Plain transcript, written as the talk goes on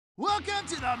Welcome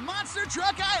to the Monster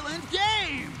Truck Island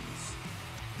Games!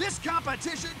 This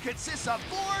competition consists of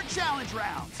 4 challenge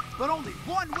rounds, but only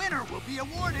one winner will be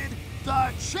awarded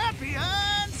the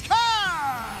Champion's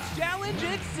Car! Challenge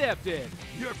accepted!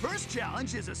 Your first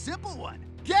challenge is a simple one.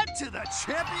 Get to the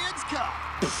Champion's Cup!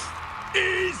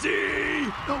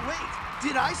 Easy! Oh wait,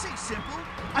 did I say simple?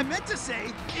 I meant to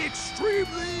say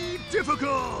extremely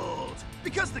difficult!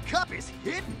 Because the cup is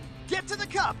hidden. Get to the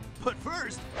cup, but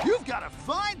first, you've got to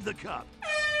find the cup.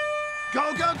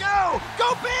 Go, go, go!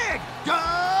 Go big! Go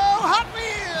Hot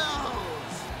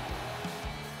Wheels!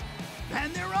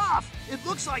 And they're off! It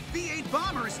looks like V8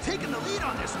 Bomber is taking the lead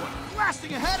on this one,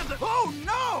 blasting ahead of the... Oh,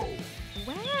 no!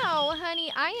 Wow, honey,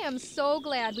 I am so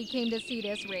glad we came to see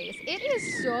this race. It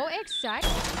is so exciting.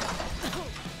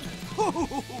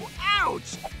 Oh,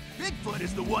 ouch! Bigfoot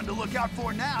is the one to look out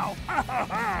for now. Ha ha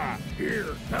ha!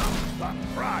 Here comes the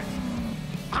prize.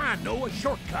 I know a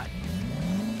shortcut.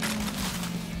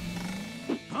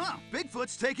 Huh,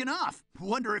 Bigfoot's taken off.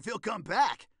 Wonder if he'll come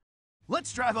back.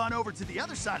 Let's drive on over to the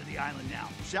other side of the island now,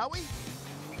 shall we?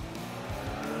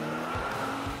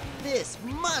 This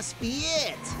must be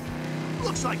it!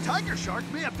 Looks like Tiger Shark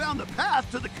may have found the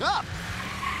path to the cup.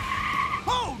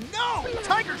 Oh no!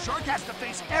 Tiger Shark has to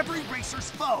face every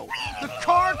racer's foe, the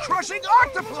car-crushing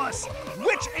octopus!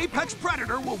 Which apex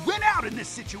predator will win out in this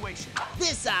situation?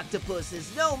 This octopus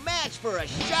is no match for a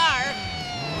shark!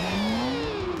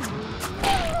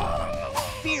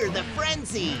 Fear the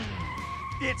frenzy!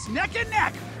 It's neck and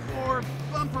neck, or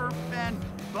bumper and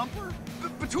bumper?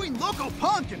 Between Loco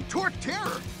Punk and Torque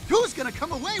Terror, who's gonna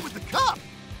come away with the cup?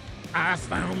 I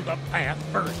found the path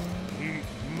first. Keep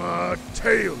my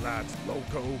tail lights,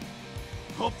 Loco.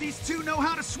 Hope these two know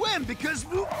how to swim because...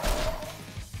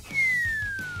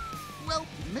 Well,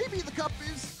 maybe the cup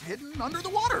is hidden under the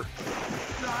water.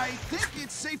 I think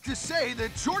it's safe to say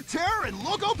that Short Terror and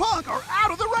Loco Punk are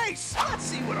out of the race. Let's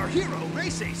see what our hero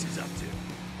Race Ace is up to.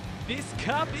 This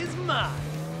cup is mine.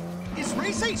 Is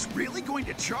Race Ace really going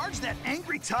to charge that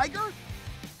angry tiger?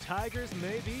 Tigers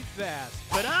may be fast,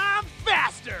 but I'm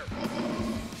faster!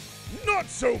 Not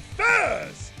so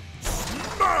fast!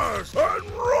 Smash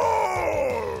and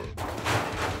roar!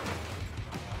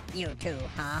 You too,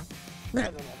 huh?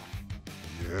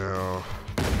 Yeah.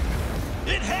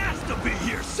 It has to be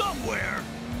here somewhere!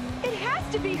 It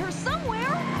has to be here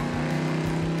somewhere!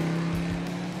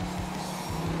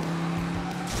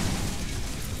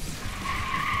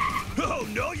 Oh,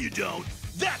 no you don't!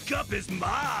 That cup is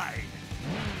mine!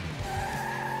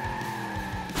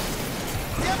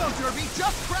 Demo Derby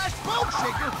just crashed Bone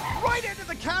Shaker right into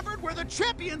the cavern where the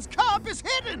Champion's Cup is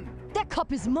hidden! That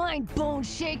cup is mine, Bone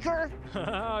Shaker!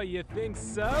 Oh, you think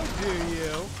so, do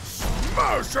you?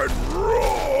 Smash and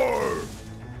roar!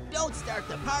 Don't start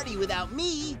the party without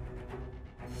me!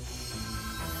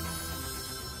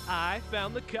 I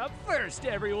found the cup first,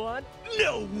 everyone!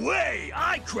 No way!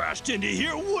 I crashed into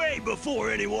here way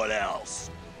before anyone else!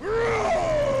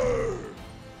 Roar!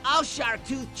 I'll shark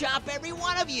tooth chop every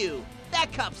one of you!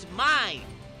 That cup's mine!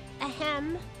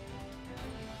 Ahem.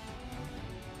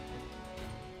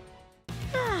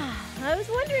 I was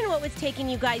wondering what was taking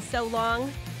you guys so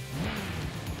long.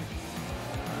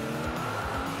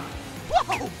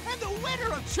 Whoa! And the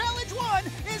winner of Challenge 1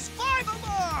 is 5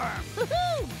 Alarm!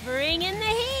 Woohoo! Bring in the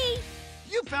heat!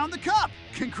 You found the cup!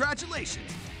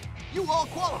 Congratulations! You all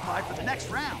qualify for the next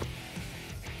round.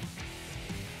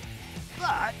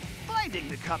 But finding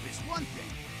the cup is one thing.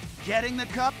 Getting the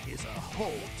cup is a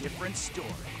whole different story.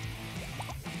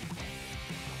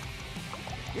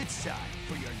 It's time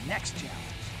for your next challenge.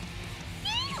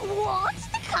 What's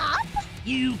the cup?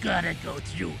 You gotta go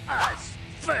through us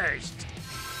first.